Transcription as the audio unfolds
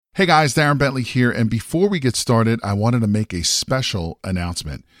Hey guys, Darren Bentley here, and before we get started, I wanted to make a special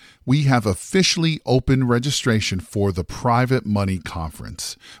announcement. We have officially opened registration for the Private Money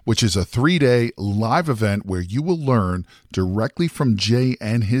Conference, which is a 3-day live event where you will learn directly from Jay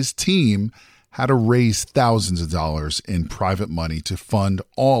and his team how to raise thousands of dollars in private money to fund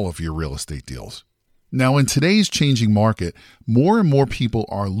all of your real estate deals. Now, in today's changing market, more and more people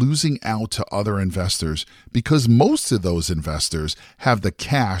are losing out to other investors because most of those investors have the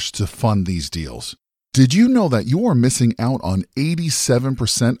cash to fund these deals. Did you know that you are missing out on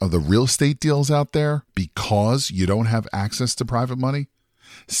 87% of the real estate deals out there because you don't have access to private money?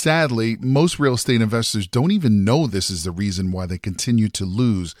 Sadly, most real estate investors don't even know this is the reason why they continue to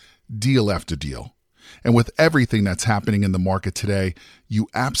lose deal after deal. And with everything that's happening in the market today, you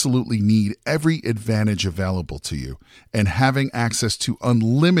absolutely need every advantage available to you. And having access to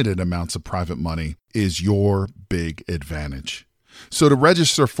unlimited amounts of private money is your big advantage. So to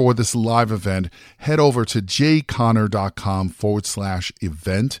register for this live event, head over to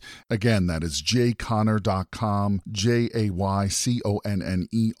jayconner.com/event. Again, that is jayconner.com,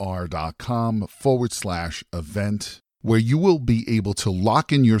 jayconner.com/event, where you will be able to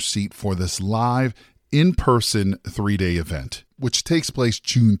lock in your seat for this live in-person 3-day event, which takes place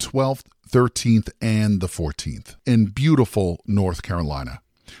June 12th, 13th, and the 14th in beautiful North Carolina.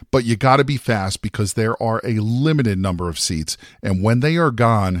 But you got to be fast because there are a limited number of seats, and when they are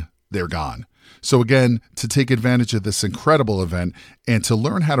gone, they're gone. So again, to take advantage of this incredible event and to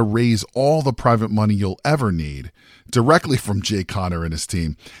learn how to raise all the private money you'll ever need directly from Jay Conner and his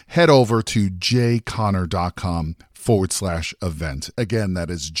team, head over to jayconner.com/event. Again,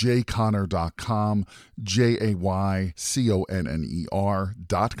 that is jayconner.com,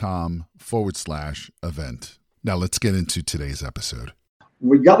 jayconner.com/event. Now let's get into today's episode.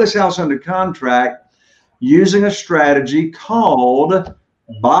 We got this house under contract using a strategy called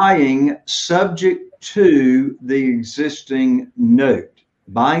buying subject to the existing note.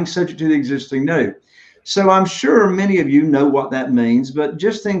 Buying subject to the existing note. So I'm sure many of you know what that means, but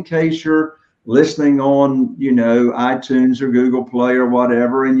just in case you're listening on, iTunes or Google Play or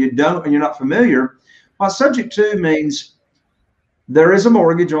whatever, and you're not familiar, what subject to means there is a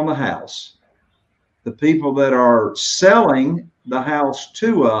mortgage on the house. The people that are selling the house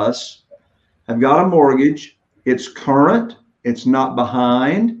to us have got a mortgage. It's current. It's not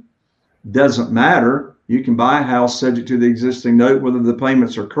behind. Doesn't matter. You can buy a house subject to the existing note, whether the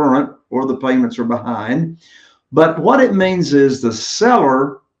payments are current or the payments are behind. But what it means is the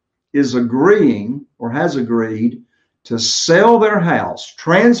seller is agreeing or has agreed to sell their house,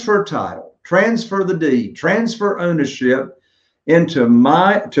 transfer title, transfer the deed, transfer ownership into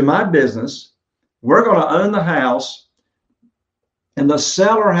my business. We're going to own the house, and the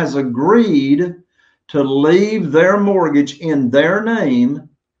seller has agreed to leave their mortgage in their name,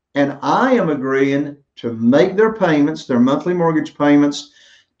 and I am agreeing to make their payments, their monthly mortgage payments,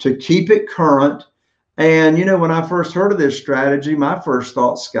 to keep it current. And, when I first heard of this strategy, my first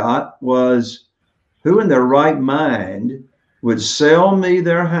thought, Scott, was who in their right mind would sell me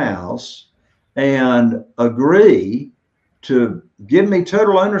their house and agree to give me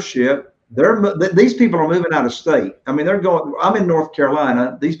total ownership? These people are moving out of state. I mean, I'm in North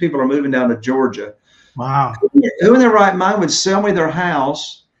Carolina. These people are moving down to Georgia. Wow. Who in their right mind would sell me their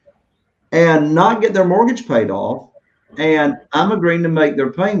house and not get their mortgage paid off? And I'm agreeing to make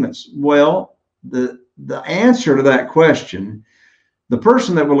their payments. Well, the answer to that question, the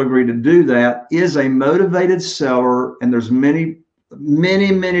person that will agree to do that is a motivated seller. And there's many,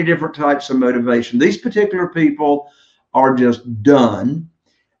 many, many different types of motivation. These particular people are just done.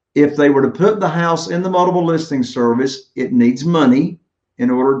 If they were to put the house in the multiple listing service, it needs money in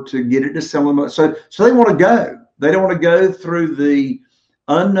order to get it to sell them. So they want to go. They don't want to go through the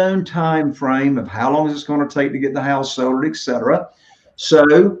unknown time frame of how long is it going to take to get the house sold, et cetera.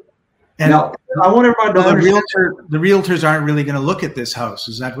 So now I want everybody to understand. The realtors aren't really going to look at this house.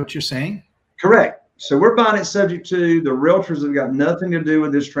 Is that what you're saying? Correct. So we're buying it subject to. The realtors have got nothing to do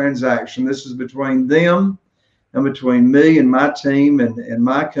with this transaction. This is between them and between me and my team and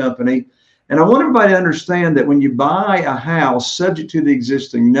my company. And I want everybody to understand that when you buy a house subject to the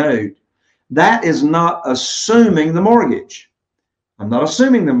existing note, that is not assuming the mortgage. I'm not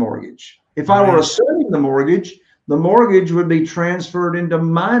assuming the mortgage. If I were assuming the mortgage would be transferred into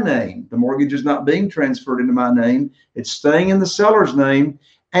my name. The mortgage is not being transferred into my name. It's staying in the seller's name.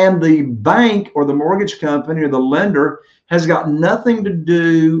 And the bank or the mortgage company or the lender has got nothing to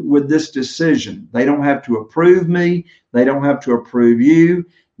do with this decision. They don't have to approve me. They don't have to approve you.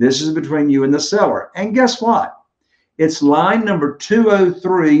 This is between you and the seller. And guess what? It's line number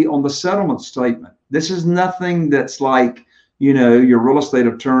 203 on the settlement statement. This is nothing that's like your real estate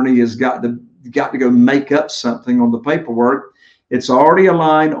attorney has got to go make up something on the paperwork. It's already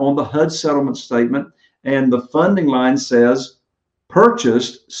aligned on the HUD settlement statement, and the funding line says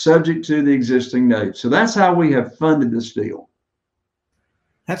purchased subject to the existing note. So that's how we have funded this deal.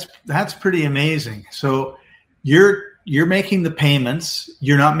 That's pretty amazing. So you're making the payments,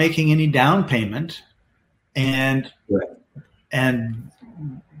 you're not making any down payment, and right. And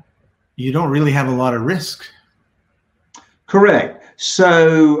you don't really have a lot of risk. Correct.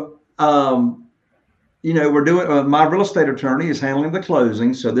 So we're doing, my real estate attorney is handling the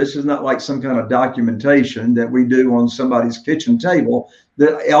closing. So this is not like some kind of documentation that we do on somebody's kitchen table.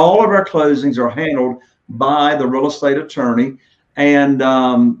 All of our closings are handled by the real estate attorney. And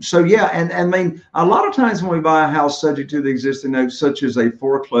and I mean, a lot of times when we buy a house subject to the existing note, such as a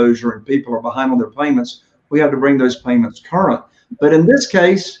foreclosure and people are behind on their payments, we have to bring those payments current. But in this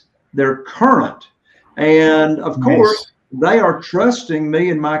case, they're current. And of course, they are trusting me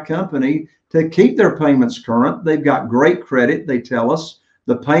and my company to keep their payments current. They've got great credit. They tell us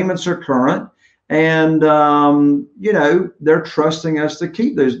the payments are current, and they're trusting us to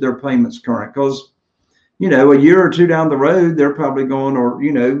keep their payments current because, a year or two down the road, they're probably going, or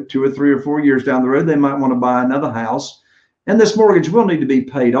 2 or 3 or 4 years down the road, they might want to buy another house, and this mortgage will need to be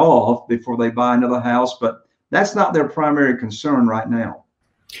paid off before they buy another house. But that's not their primary concern right now.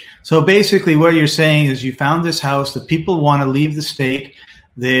 So basically, what you're saying is you found this house. The people want to leave the state.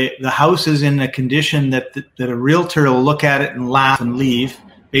 The house is in a condition that a realtor will look at it and laugh and leave.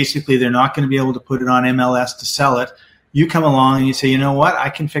 Basically, they're not going to be able to put it on MLS to sell it. You come along and you say, you know what? I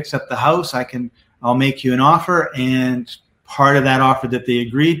can fix up the house. I'll make you an offer. And part of that offer that they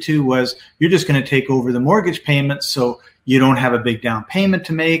agreed to was you're just going to take over the mortgage payments, so you don't have a big down payment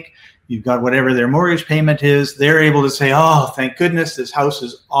to make. You've got whatever their mortgage payment is. They're able to say, oh, thank goodness, this house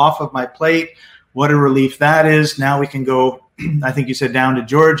is off of my plate. What a relief that is. Now we can go, I think you said, down to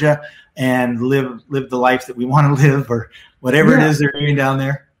Georgia and live the life that we want to live, or whatever it is they're doing down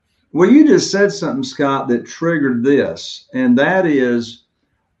there. Well, you just said something, Scott, that triggered this. And that is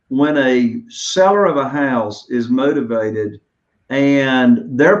when a seller of a house is motivated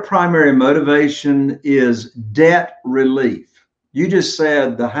and their primary motivation is debt relief. You just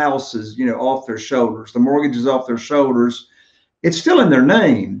said the house is, off their shoulders. The mortgage is off their shoulders. It's still in their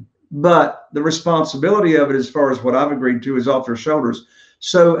name, but the responsibility of it, as far as what I've agreed to, is off their shoulders.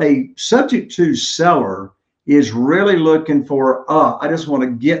 So a subject to seller is really looking for, I just want to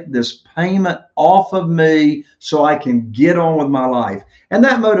get this payment off of me so I can get on with my life. And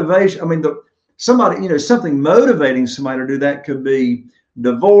that motivation, I mean, something motivating somebody to do that could be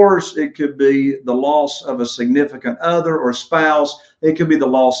divorce. It could be the loss of a significant other or spouse. It could be the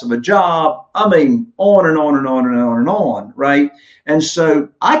loss of a job. I mean, on and on and on and on and on, right? And so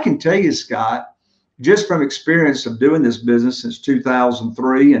I can tell you, Scott, just from experience of doing this business since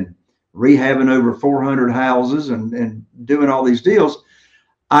 2003 and rehabbing over 400 houses and doing all these deals,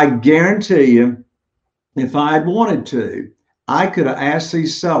 I guarantee you, if I had wanted to, I could have asked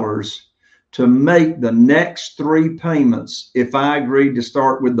these sellers to make the next 3 payments. If I agreed to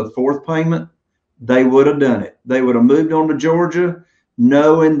start with the 4th payment, they would have done it. They would have moved on to Georgia,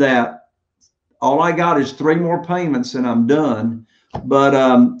 knowing that all I got is 3 more payments and I'm done. But,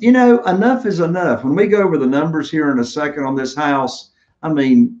 enough is enough. When we go over the numbers here in a second on this house, I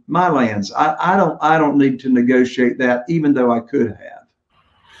mean, my lands, I don't need to negotiate that, even though I could have.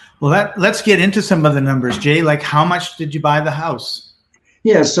 Well, let's get into some of the numbers, Jay. Like, how much did you buy the house?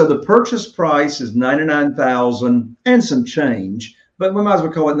 Yeah, so the purchase price is $99,000 and some change, but we might as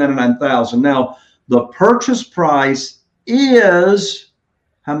well call it $99,000. Now, the purchase price is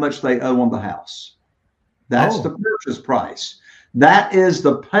how much they owe on the house. That's the purchase price. That is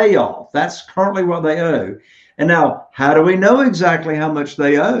the payoff. That's currently what they owe. And now, how do we know exactly how much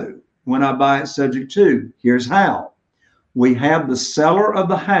they owe when I buy it subject to? Here's how. We have the seller of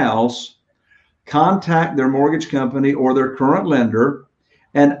the house contact their mortgage company or their current lender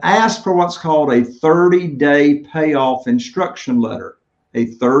and ask for what's called a 30-day payoff instruction letter. A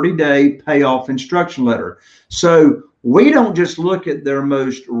 30-day payoff instruction letter. So we don't just look at their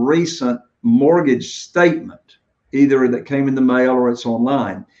most recent mortgage statement, either that came in the mail or it's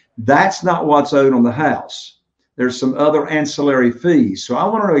online. That's not what's owed on the house. There's some other ancillary fees. So I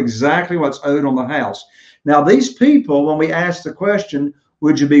want to know exactly what's owed on the house. Now, these people, when we ask the question,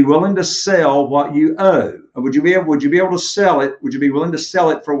 would you be willing to sell what you owe? Or would you be able to sell it? Would you be willing to sell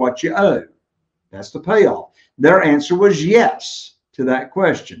it for what you owe? That's the payoff. Their answer was yes to that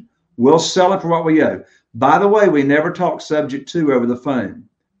question. We'll sell it for what we owe. By the way, we never talk subject to over the phone.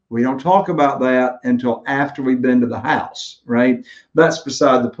 We don't talk about that until after we've been to the house, right? That's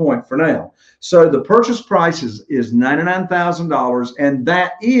beside the point for now. So the purchase price is $99,000, and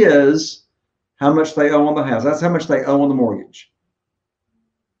that is how much they owe on the house. That's how much they owe on the mortgage.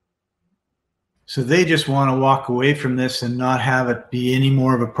 So they just want to walk away from this and not have it be any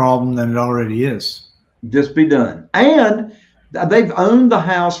more of a problem than it already is. Just be done. And they've owned the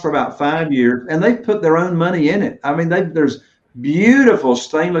house for about 5 years, and they've put their own money in it. I mean, there's beautiful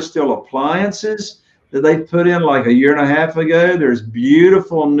stainless steel appliances that they put in like a year and a half ago. There's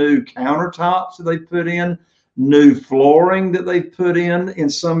beautiful new countertops that they put in, new flooring that they put in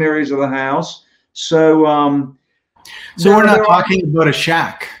some areas of the house. So we're not talking about a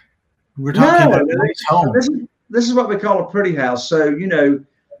shack. We're talking about a nice home. This is what we call a pretty house. So,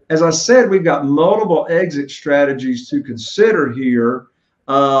 as I said, we've got multiple exit strategies to consider here.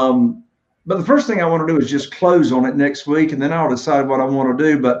 But the first thing I want to do is just close on it next week, and then I'll decide what I want to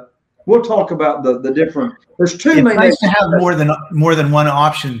do. But we'll talk about the different. There's two main. It's nice to have more than one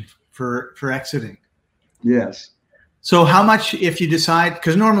option for exiting. Yes. So how much, if you decide,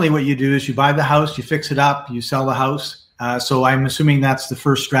 because normally what you do is you buy the house, you fix it up, you sell the house. So I'm assuming that's the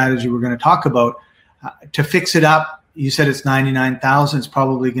first strategy we're going to talk about. To fix it up, you said it's $99,000. It's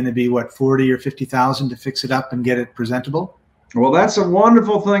probably going to be what, $40,000 or $50,000 to fix it up and get it presentable. Well, that's a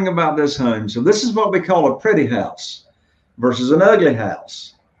wonderful thing about this home. So this is what we call a pretty house versus an ugly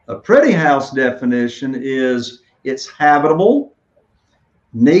house. A pretty house definition is it's habitable,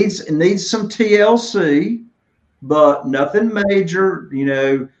 needs some TLC, but nothing major.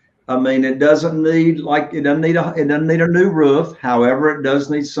 I mean, it doesn't need a new roof. However, it does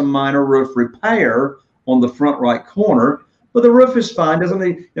need some minor roof repair on the front right corner. But the roof is fine. Doesn't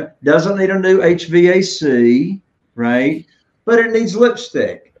need a new HVAC, right? But it needs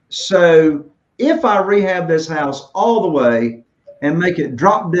lipstick. So if I rehab this house all the way and make it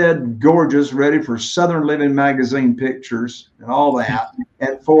drop dead gorgeous, ready for Southern Living magazine pictures and all that,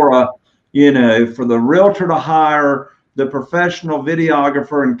 and for the realtor to hire the professional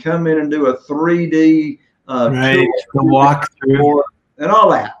videographer and come in and do a 3D walkthrough and all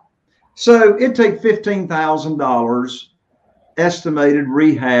that. So it'd take $15,000 estimated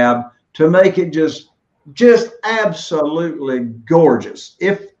rehab to make it just absolutely gorgeous.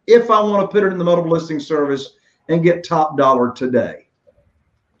 If I want to put it in the multiple listing service and get top dollar today.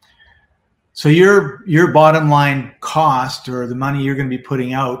 So your bottom line cost, or the money you're going to be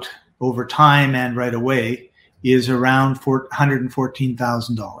putting out over time and right away, is around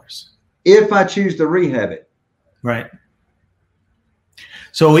 $114,000. If I choose to rehab it. Right.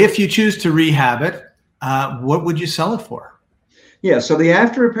 So if you choose to rehab it, what would you sell it for? Yeah, so the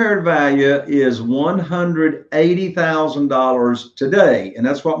after repaired value is $180,000 today. And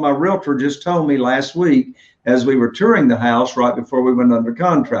that's what my realtor just told me last week as we were touring the house right before we went under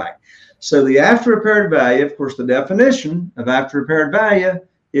contract. So the after repaired value, of course, the definition of after repaired value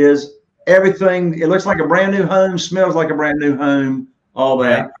is everything. It looks like a brand new home, smells like a brand new home, all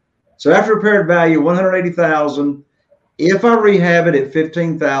that. Right. So after repaired value, $180,000. If I rehab it at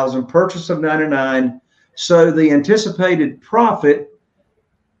 $15,000, purchase of $99,000. So the anticipated profit,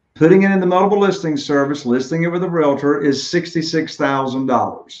 putting it in the multiple listing service, listing it with a realtor, is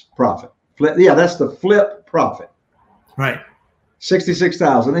 $66,000 profit. Yeah, that's the flip profit. Right.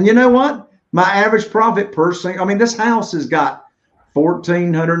 $66,000. And you know what? My average profit per single, this house has got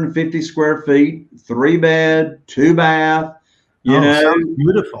 1,450 square feet, 3-bed, 2-bath. Sounds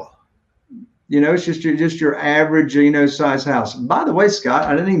beautiful. It's just your average, size house. By the way, Scott,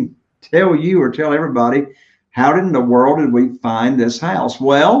 I didn't even tell you or tell everybody, how in the world did we find this house?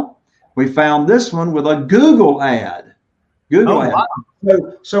 Well, we found this one with a Google ad. Wow.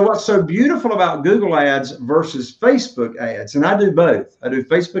 So what's so beautiful about Google ads versus Facebook ads? And I do both. I do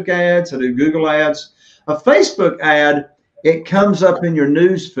Facebook ads. I do Google ads. A Facebook ad, it comes up in your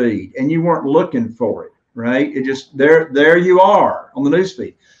news feed and you weren't looking for it, right? It just, there you are on the news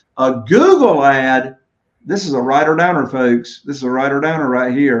feed. A Google ad, this is a writer-downer, folks. This is a writer-downer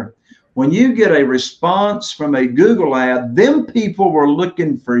right here. When you get a response from a Google ad, them people were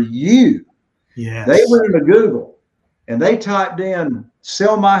looking for you. Yes. They went into Google and they typed in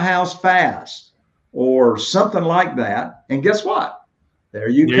 "sell my house fast" or something like that. And guess what? There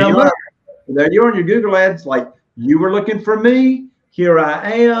you come up. There you are in your Google ads, like, you were looking for me. Here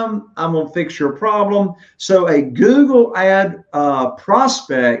I am. I'm going to fix your problem. So a Google ad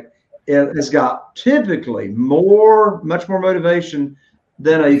prospect has got typically much more motivation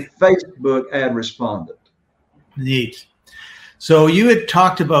than a Facebook ad respondent. Neat. So you had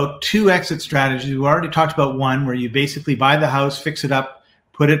talked about 2 exit strategies. We already talked about one where you basically buy the house, fix it up,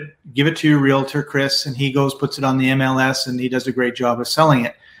 give it to your realtor, Chris, and he puts it on the MLS, and he does a great job of selling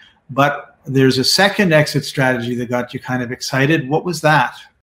it. But there's a second exit strategy that got you kind of excited. What was that?